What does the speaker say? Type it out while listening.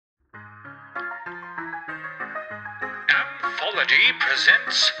Anthropology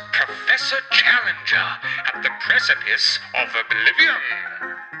presents Professor Challenger at the Precipice of Oblivion.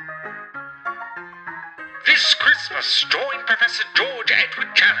 This Christmas, join Professor George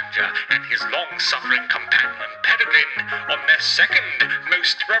Edward Challenger and his long-suffering companion Peregrine on their second,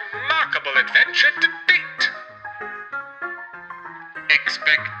 most remarkable adventure to date.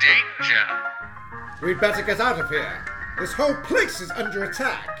 Expect danger. We'd better get out of here. This whole place is under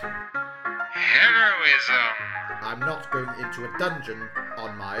attack. Heroism. I'm not going into a dungeon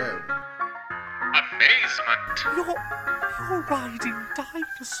on my own. Amazement. You're riding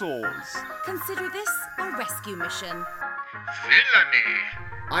dinosaurs. Consider this a rescue mission. Villainy.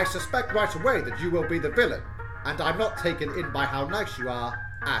 I suspect right away that you will be the villain, and I'm not taken in by how nice you are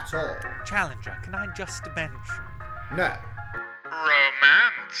at all. Challenger, can I just mention? No.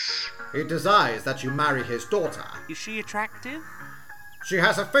 Romance. He desires that you marry his daughter. Is she attractive? She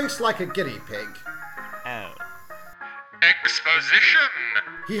has a face like a guinea pig. Oh. Exposition.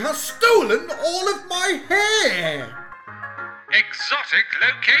 He has stolen all of my hair! Exotic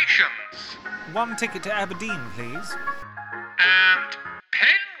locations. One ticket to Aberdeen, please. And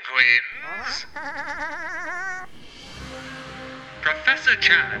penguins. Professor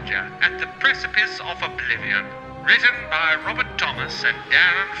Challenger at the Precipice of Oblivion. Written by Robert Thomas and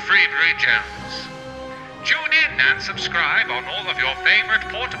Darren Freebury Jones. Tune in and subscribe on all of your favorite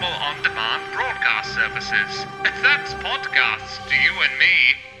portable on-demand broadcast services. That's podcasts to you and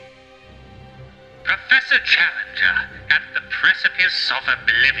me. Professor Challenger at the Precipice of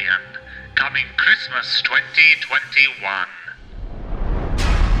Oblivion. Coming Christmas 2021.